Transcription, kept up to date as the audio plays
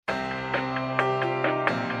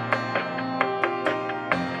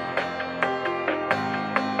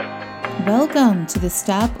Welcome to the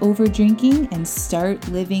Stop Over Drinking and Start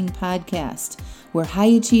Living podcast, where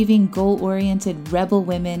high-achieving, goal-oriented rebel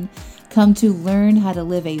women come to learn how to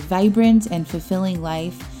live a vibrant and fulfilling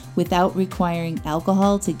life without requiring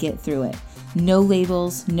alcohol to get through it. No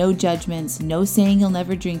labels, no judgments, no saying you'll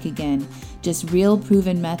never drink again, just real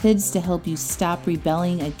proven methods to help you stop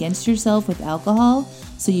rebelling against yourself with alcohol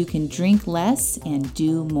so you can drink less and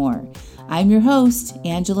do more. I'm your host,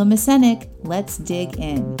 Angela Masenik. Let's dig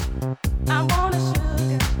in.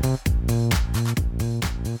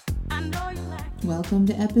 Welcome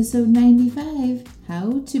to episode 95,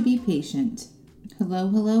 How to Be Patient.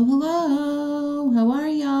 Hello. How are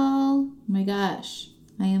y'all? Oh my gosh,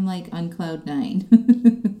 I am like on cloud nine.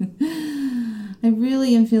 I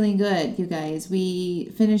really am feeling good, you guys.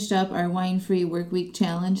 We finished up our wine-free work week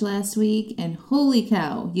challenge last week, and holy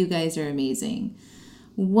cow, you guys are amazing.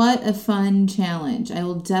 What a fun challenge. I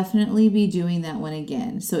will definitely be doing that one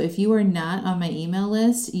again. So if you are not on my email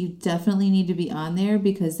list, you definitely need to be on there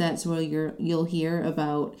because that's where you'll hear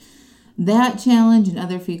about that challenge and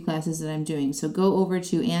other free classes that I'm doing. So go over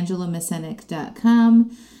to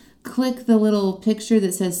angelamasenik.com, click the little picture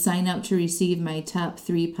that says sign up to receive my top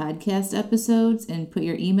 3 podcast episodes and put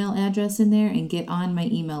your email address in there and get on my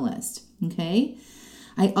email list. Okay?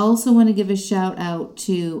 I also want to give a shout out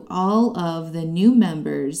to all of the new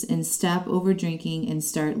members in Stop Over Drinking and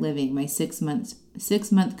Start Living, my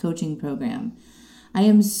 6-month coaching program. I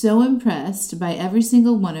am so impressed by every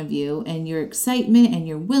single one of you and your excitement and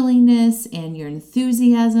your willingness and your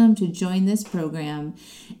enthusiasm to join this program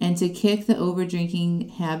and to kick the over-drinking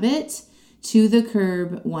habit to the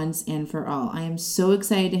curb once and for all. I am so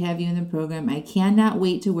excited to have you in the program. I cannot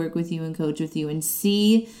wait to work with you and coach with you and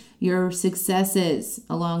see your successes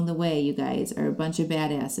along the way. You guys are a bunch of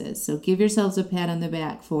badasses. So give yourselves a pat on the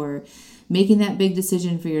back for making that big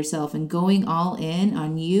decision for yourself and going all in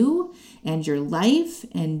on you and your life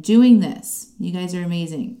and doing this. You guys are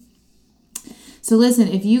amazing. So listen,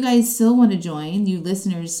 if you guys still want to join, you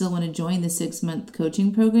listeners still want to join the 6-month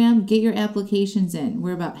coaching program, get your applications in.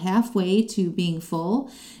 We're about halfway to being full.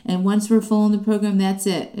 And once we're full in the program, that's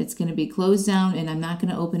it. It's going to be closed down and I'm not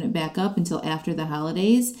going to open it back up until after the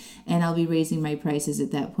holidays. And I'll be raising my prices at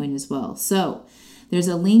that point as well. So there's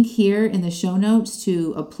a link here in the show notes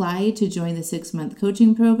to apply to join the 6-month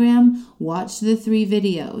coaching program. Watch the 3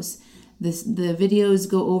 videos. The videos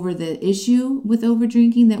go over the issue with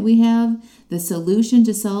overdrinking that we have, the solution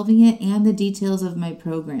to solving it, and the details of my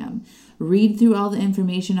program. Read through all the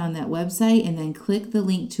information on that website and then click the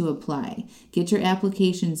link to apply. Get your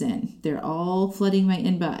applications in. They're all flooding my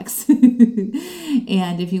inbox.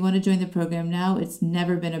 And if you want to join the program now, it's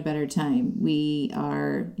never been a better time. We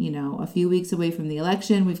are, a few weeks away from the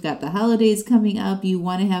election. We've got the holidays coming up. You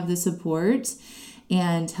want to have the support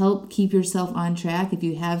and help keep yourself on track. If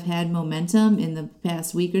you have had momentum in the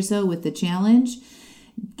past week or so with the challenge,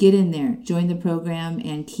 get in there, join the program,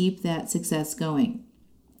 and keep that success going.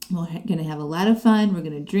 We're going to have a lot of fun. We're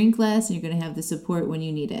going to drink less, and you're going to have the support when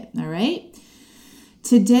you need it. All right?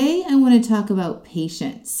 Today, I want to talk about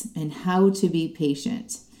patience and how to be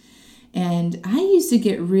patient. And I used to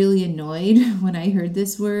get really annoyed when I heard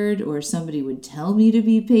this word or somebody would tell me to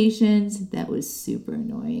be patient. That was super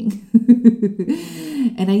annoying.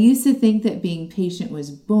 And I used to think that being patient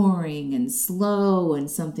was boring and slow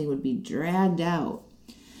and something would be dragged out.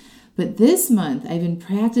 But this month, I've been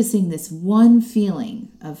practicing this one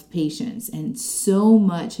feeling of patience, and so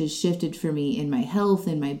much has shifted for me in my health,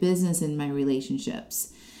 in my business, in my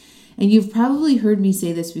relationships. And you've probably heard me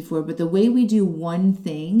say this before, but the way we do one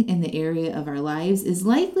thing in the area of our lives is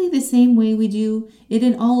likely the same way we do it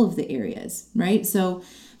in all of the areas, right? So,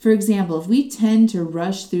 for example, if we tend to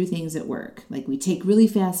rush through things at work, like we take really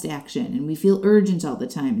fast action and we feel urgent all the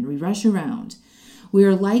time and we rush around, we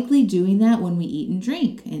are likely doing that when we eat and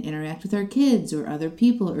drink and interact with our kids or other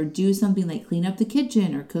people or do something like clean up the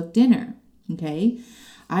kitchen or cook dinner, okay?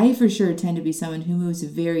 I for sure tend to be someone who moves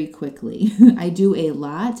very quickly. I do a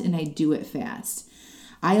lot and I do it fast.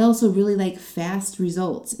 I also really like fast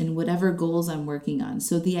results in whatever goals I'm working on.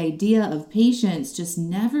 So the idea of patience just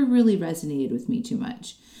never really resonated with me too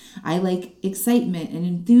much. I like excitement and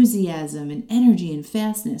enthusiasm and energy and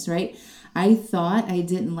fastness, right? I thought I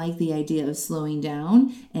didn't like the idea of slowing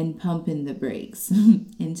down and pumping the brakes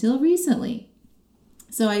until recently.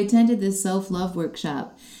 So I attended this self-love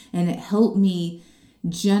workshop and it helped me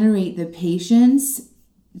generate the patience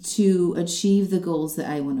to achieve the goals that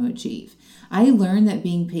I want to achieve. I learned that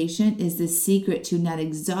being patient is the secret to not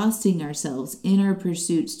exhausting ourselves in our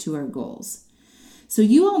pursuits to our goals. So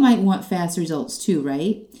you all might want fast results too,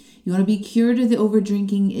 right? You want to be cured of the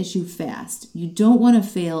overdrinking issue fast. You don't want to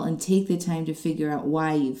fail and take the time to figure out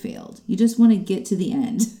why you failed. You just want to get to the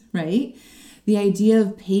end, right? The idea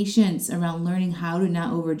of patience around learning how to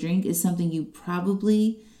not overdrink is something you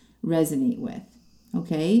probably resonate with,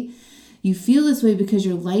 okay? You feel this way because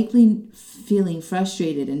you're likely feeling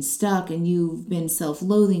frustrated and stuck, and you've been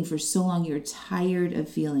self-loathing for so long you're tired of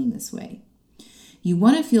feeling this way. You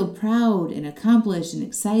want to feel proud and accomplished and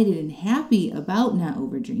excited and happy about not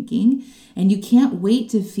overdrinking, and you can't wait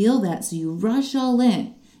to feel that, so you rush all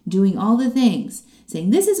in, doing all the things,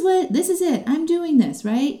 saying, this is it, I'm doing this,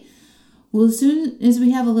 right? Well, as soon as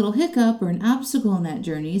we have a little hiccup or an obstacle in that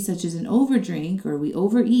journey, such as an overdrink or we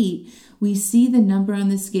overeat, we see the number on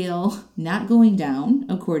the scale not going down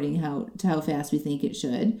according to how fast we think it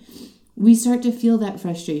should. We start to feel that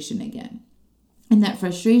frustration again. And that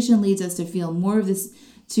frustration leads us to feel more of this,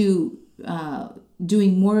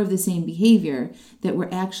 doing more of the same behavior that we're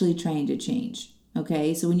actually trying to change.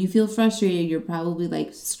 Okay, so when you feel frustrated, you're probably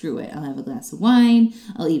like, screw it, I'll have a glass of wine,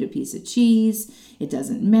 I'll eat a piece of cheese, it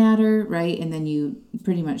doesn't matter, right? And then you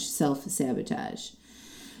pretty much self-sabotage.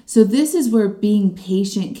 So this is where being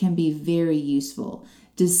patient can be very useful.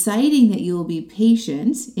 Deciding that you will be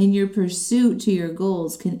patient in your pursuit to your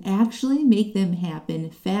goals can actually make them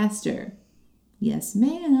happen faster. Yes,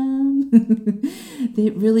 ma'am.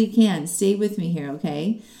 It really can. Stay with me here,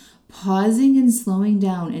 okay? Pausing and slowing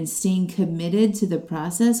down and staying committed to the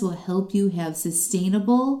process will help you have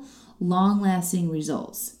sustainable, long-lasting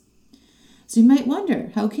results. So you might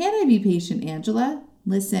wonder, how can I be patient, Angela?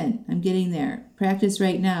 Listen, I'm getting there. Practice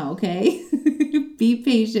right now, okay? Be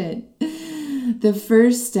patient. The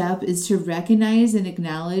first step is to recognize and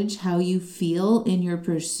acknowledge how you feel in your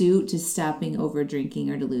pursuit to stopping overdrinking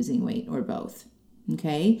or to losing weight, or both,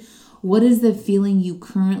 okay? What is the feeling you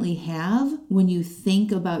currently have when you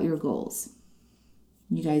think about your goals?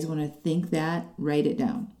 You guys want to think that? Write it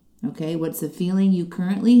down. Okay, what's the feeling you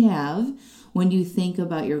currently have when you think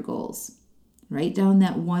about your goals? Write down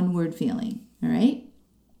that one word feeling. All right?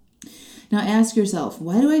 Now ask yourself,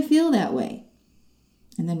 why do I feel that way?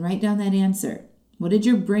 And then write down that answer. What did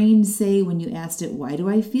your brain say when you asked it, why do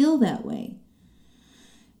I feel that way?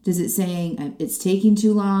 Does it saying, it's taking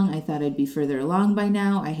too long, I thought I'd be further along by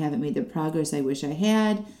now, I haven't made the progress I wish I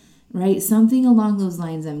had, right? Something along those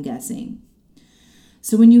lines, I'm guessing.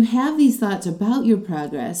 So when you have these thoughts about your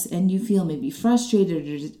progress and you feel maybe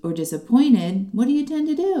frustrated or disappointed, what do you tend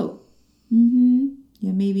to do?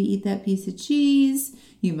 You maybe eat that piece of cheese,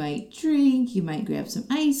 you might drink, you might grab some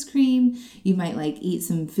ice cream, you might eat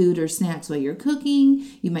some food or snacks while you're cooking,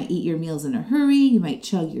 you might eat your meals in a hurry, you might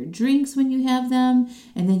chug your drinks when you have them,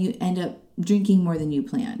 and then you end up drinking more than you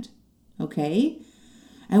planned. Okay?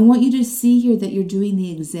 I want you to see here that you're doing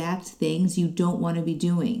the exact things you don't want to be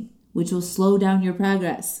doing, which will slow down your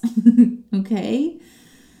progress. Okay?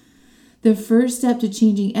 The first step to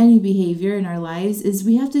changing any behavior in our lives is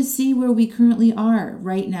we have to see where we currently are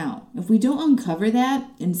right now. If we don't uncover that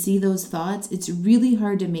and see those thoughts, it's really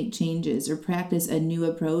hard to make changes or practice a new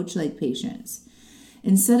approach like patience.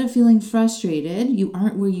 Instead of feeling frustrated, you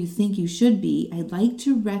aren't where you think you should be, I'd like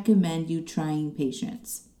to recommend you trying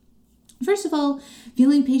patience. First of all,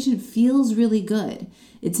 feeling patient feels really good.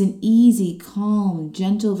 It's an easy, calm,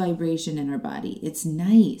 gentle vibration in our body. It's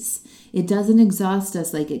nice. It doesn't exhaust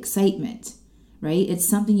us like excitement, right? It's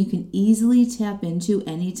something you can easily tap into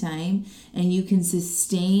anytime, and you can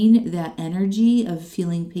sustain that energy of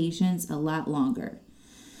feeling patience a lot longer.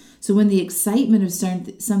 So when the excitement of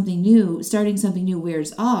starting something new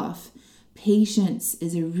wears off, patience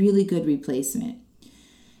is a really good replacement.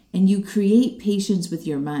 And you create patience with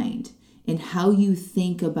your mind and how you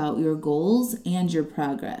think about your goals and your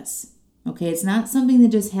progress. Okay, it's not something that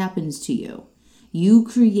just happens to you. You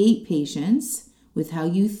create patience with how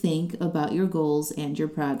you think about your goals and your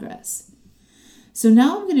progress. So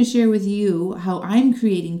now I'm going to share with you how I'm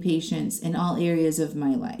creating patience in all areas of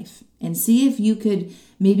my life, and see if you could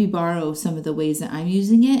maybe borrow some of the ways that I'm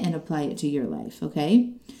using it and apply it to your life,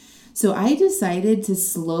 okay? So I decided to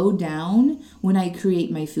slow down when I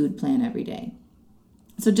create my food plan every day.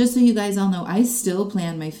 So just so you guys all know, I still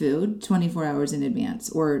plan my food 24 hours in advance,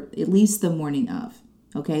 or at least the morning of.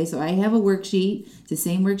 Okay, so I have a worksheet. It's the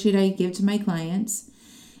same worksheet I give to my clients.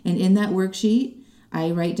 And in that worksheet,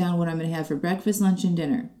 I write down what I'm going to have for breakfast, lunch, and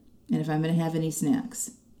dinner. And if I'm going to have any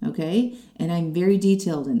snacks. Okay, and I'm very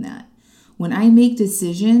detailed in that. When I make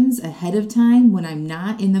decisions ahead of time, when I'm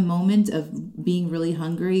not in the moment of being really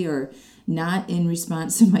hungry or not in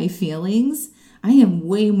response to my feelings, I am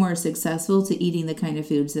way more successful to eating the kind of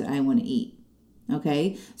foods that I want to eat.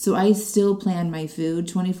 Okay, so I still plan my food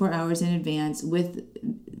 24 hours in advance with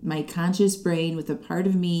my conscious brain, with a part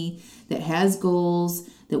of me that has goals,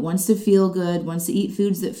 that wants to feel good, wants to eat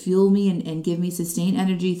foods that fuel me and give me sustained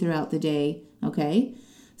energy throughout the day. Okay,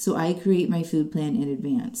 so I create my food plan in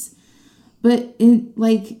advance. But in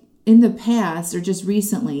the past, or just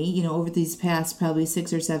recently, over these past probably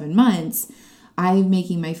 6 or 7 months, I'm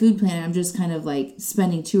making my food plan and I'm just kind of like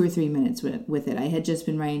spending 2 or 3 minutes with it. I had just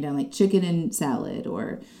been writing down like chicken and salad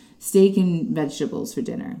or steak and vegetables for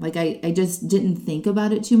dinner. Like I just didn't think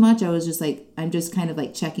about it too much. I was just like, I'm just kind of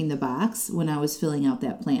like checking the box when I was filling out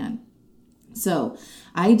that plan. So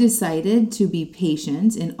I decided to be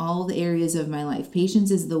patient in all the areas of my life.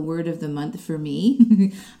 Patience is the word of the month for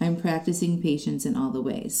me. I'm practicing patience in all the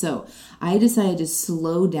ways. So I decided to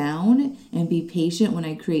slow down and be patient when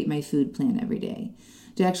I create my food plan every day.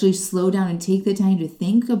 To actually slow down and take the time to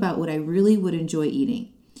think about what I really would enjoy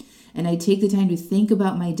eating. And I take the time to think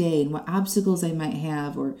about my day and what obstacles I might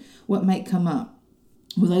have or what might come up.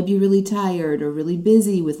 Will I be really tired or really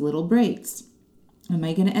busy with little breaks? Am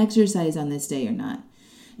I going to exercise on this day or not?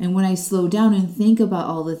 And when I slow down and think about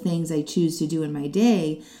all the things I choose to do in my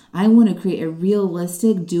day, I want to create a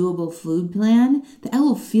realistic, doable food plan that I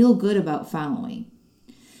will feel good about following.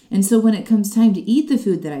 And so when it comes time to eat the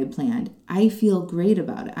food that I planned, I feel great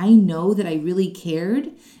about it. I know that I really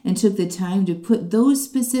cared and took the time to put those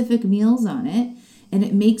specific meals on it. And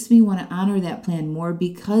it makes me want to honor that plan more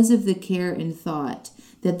because of the care and thought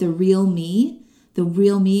that the real me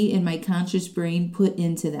in my conscious brain put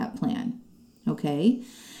into that plan. Okay?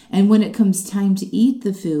 And when it comes time to eat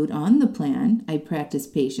the food on the plan, I practice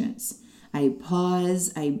patience. I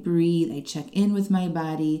pause, I breathe, I check in with my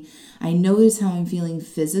body. I notice how I'm feeling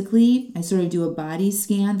physically. I sort of do a body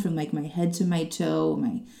scan from like my head to my toe,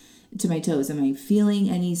 to my toes. Am I feeling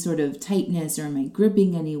any sort of tightness or am I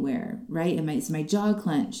gripping anywhere, right? Is my jaw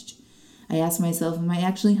clenched? I ask myself, am I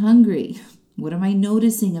actually hungry? What am I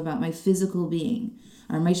noticing about my physical being?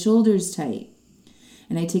 Are my shoulders tight?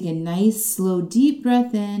 And I take a nice, slow, deep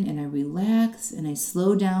breath in and I relax and I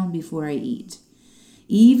slow down before I eat.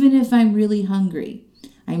 Even if I'm really hungry,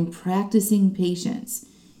 I'm practicing patience.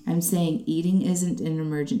 I'm saying eating isn't an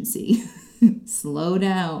emergency. Slow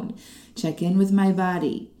down. Check in with my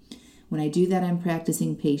body. When I do that, I'm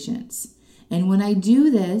practicing patience. And when I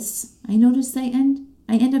do this, I notice I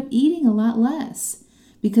end up eating a lot less.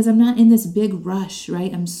 Because I'm not in this big rush,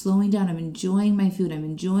 right? I'm slowing down. I'm enjoying my food. I'm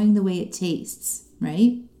enjoying the way it tastes,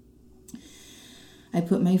 right? I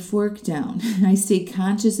put my fork down. I stay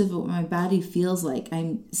conscious of what my body feels like.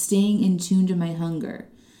 I'm staying in tune to my hunger.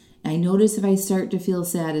 I notice if I start to feel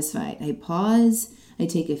satisfied. I pause. I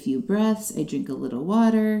take a few breaths. I drink a little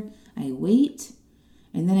water. I wait.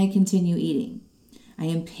 And then I continue eating. I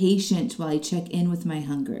am patient while I check in with my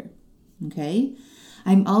hunger. Okay?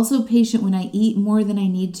 I'm also patient when I eat more than I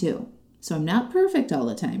need to. So I'm not perfect all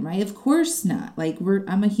the time, right? Of course not.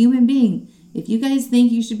 I'm a human being. If you guys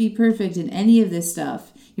think you should be perfect in any of this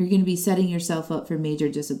stuff, you're going to be setting yourself up for major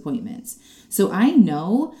disappointments. So I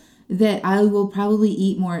know that I will probably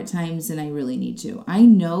eat more at times than I really need to. I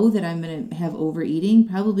know that I'm going to have overeating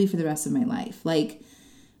probably for the rest of my life. Like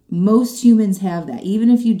most humans have that, even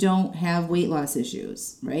if you don't have weight loss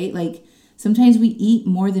issues, right? Like sometimes we eat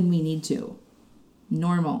more than we need to.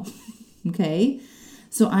 Normal. Okay?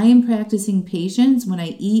 So I am practicing patience when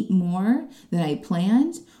I eat more than I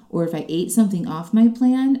planned, or if I ate something off my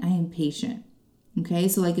plan, I am patient. Okay?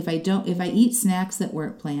 So like if I eat snacks that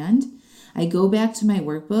weren't planned, I go back to my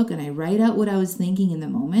workbook and I write out what I was thinking in the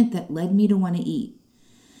moment that led me to want to eat.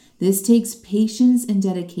 This takes patience and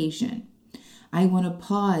dedication. I want to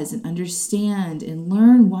pause and understand and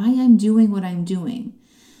learn why I'm doing what I'm doing.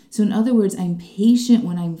 So in other words, I'm patient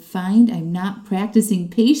when I find I'm not practicing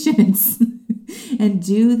patience and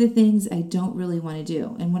do the things I don't really want to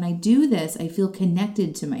do. And when I do this, I feel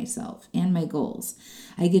connected to myself and my goals.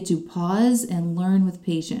 I get to pause and learn with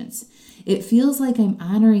patience. It feels like I'm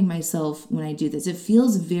honoring myself when I do this. It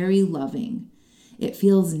feels very loving. It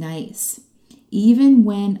feels nice. Even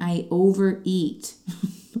when I overeat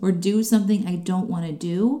or do something I don't want to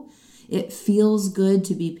do, it feels good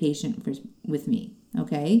to be patient with me.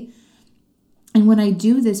 Okay? And when I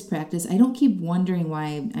do this practice, I don't keep wondering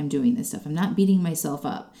why I'm doing this stuff. I'm not beating myself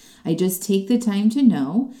up. I just take the time to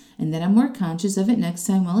know, and then I'm more conscious of it next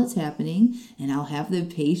time while it's happening, and I'll have the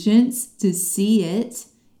patience to see it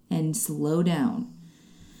and slow down.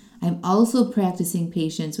 I'm also practicing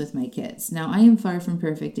patience with my kids. Now, I am far from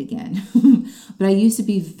perfect again, but I used to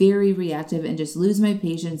be very reactive and just lose my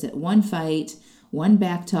patience at one fight, one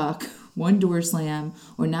back talk, one door slam,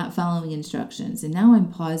 or not following instructions. And now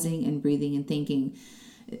I'm pausing and breathing and thinking,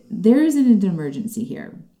 there isn't an emergency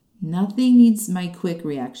here. Nothing needs my quick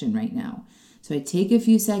reaction right now. So I take a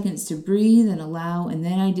few seconds to breathe and allow, and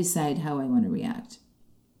then I decide how I want to react.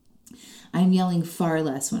 I'm yelling far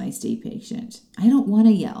less when I stay patient. I don't want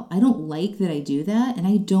to yell. I don't like that I do that, and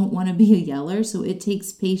I don't want to be a yeller, so it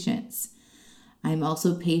takes patience. I'm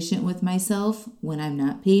also patient with myself when I'm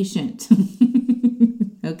not patient.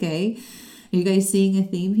 Okay? Are you guys seeing a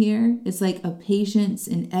theme here? It's like a patience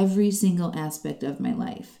in every single aspect of my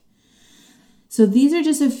life. So these are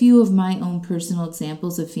just a few of my own personal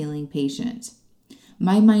examples of feeling patient.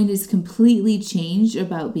 My mind is completely changed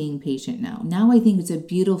about being patient now. Now I think it's a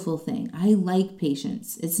beautiful thing. I like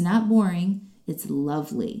patience. It's not boring. It's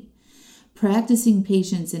lovely. Practicing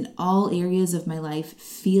patience in all areas of my life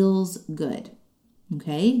feels good.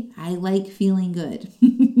 Okay? I like feeling good.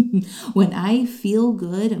 When I feel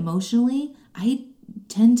good emotionally, I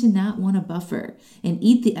tend to not want to buffer and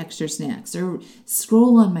eat the extra snacks or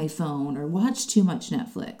scroll on my phone or watch too much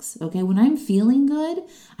Netflix. Okay, when I'm feeling good,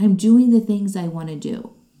 I'm doing the things I want to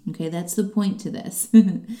do. Okay, that's the point to this.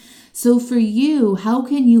 So for you, how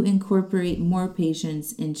can you incorporate more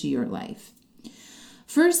patience into your life?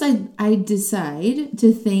 First, I decide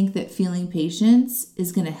to think that feeling patience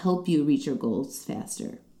is going to help you reach your goals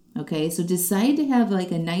faster. Okay, so decide to have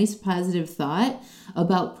like a nice positive thought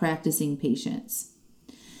about practicing patience.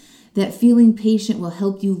 That feeling patient will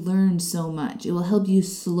help you learn so much. It will help you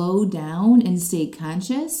slow down and stay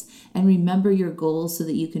conscious and remember your goals so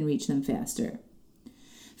that you can reach them faster.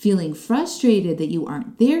 Feeling frustrated that you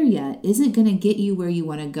aren't there yet isn't going to get you where you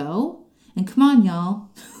want to go. And come on, y'all.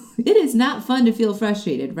 It is not fun to feel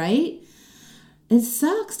frustrated, right? It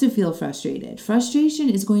sucks to feel frustrated. Frustration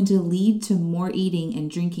is going to lead to more eating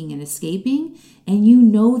and drinking and escaping, and you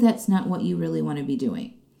know that's not what you really want to be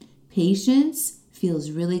doing. Patience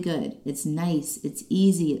feels really good. It's nice, it's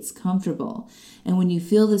easy, it's comfortable. And when you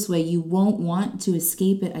feel this way, you won't want to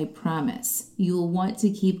escape it, I promise. You'll want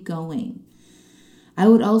to keep going. I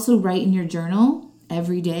would also write in your journal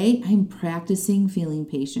every day, I'm practicing feeling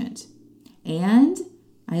patient. And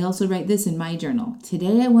I also write this in my journal.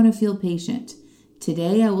 Today I want to feel patient.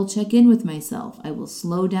 Today I will check in with myself. I will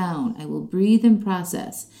slow down. I will breathe and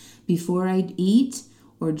process before I eat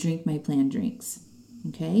or drink my planned drinks.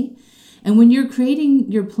 Okay? And when you're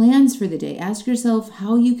creating your plans for the day, ask yourself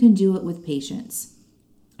how you can do it with patience.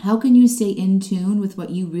 How can you stay in tune with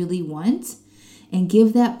what you really want and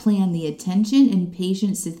give that plan the attention and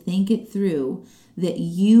patience to think it through that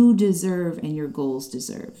you deserve and your goals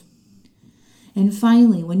deserve? And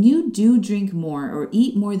finally, when you do drink more or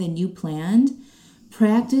eat more than you planned,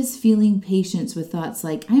 practice feeling patience with thoughts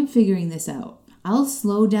like, I'm figuring this out. I'll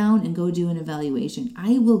slow down and go do an evaluation.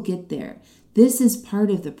 I will get there. This is part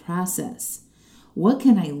of the process. What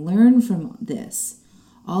can I learn from this?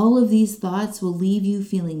 All of these thoughts will leave you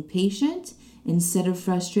feeling patient instead of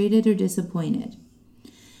frustrated or disappointed.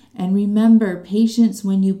 And remember, patience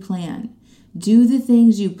when you plan. Do the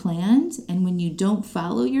things you planned, and when you don't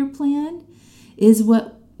follow your plan is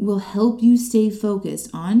what will help you stay focused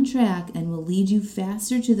on track and will lead you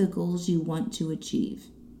faster to the goals you want to achieve.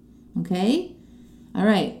 Okay? All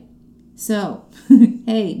right. So,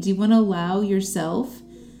 hey, do you want to allow yourself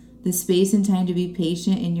the space and time to be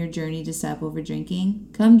patient in your journey to stop over drinking?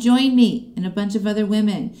 Come join me and a bunch of other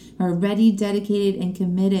women who are ready, dedicated, and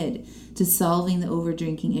committed to solving the over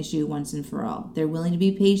drinking issue once and for all. They're willing to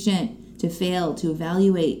be patient, to fail, to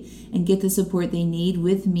evaluate, and get the support they need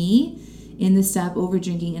with me in the Stop Over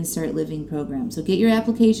Drinking and Start Living program. So get your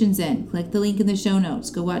applications in. Click the link in the show notes.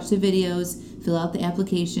 Go watch the videos. Fill out the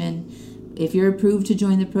application. If you're approved to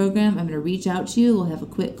join the program, I'm going to reach out to you. We'll have a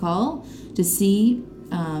quick call to see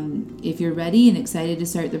if you're ready and excited to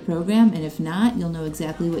start the program. And if not, you'll know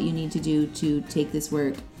exactly what you need to do to take this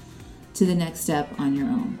work to the next step on your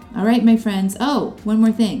own. All right, my friends. Oh, one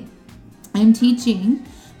more thing. I'm teaching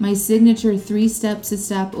my signature 3 Steps to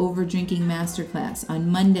Stop Over Drinking Masterclass on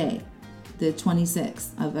Monday, the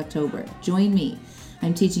 26th of October. Join me.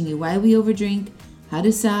 I'm teaching you why we overdrink, how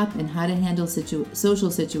to stop, and how to handle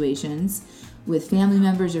social situations with family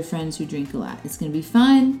members or friends who drink a lot. It's going to be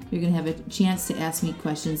fun. You're going to have a chance to ask me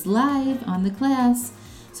questions live on the class.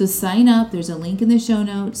 So sign up. There's a link in the show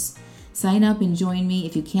notes. Sign up and join me.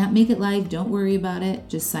 If you can't make it live, don't worry about it.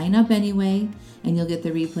 Just sign up anyway, and you'll get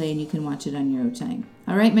the replay and you can watch it on your own time.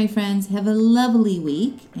 All right, my friends, have a lovely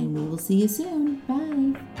week, and we will see you soon.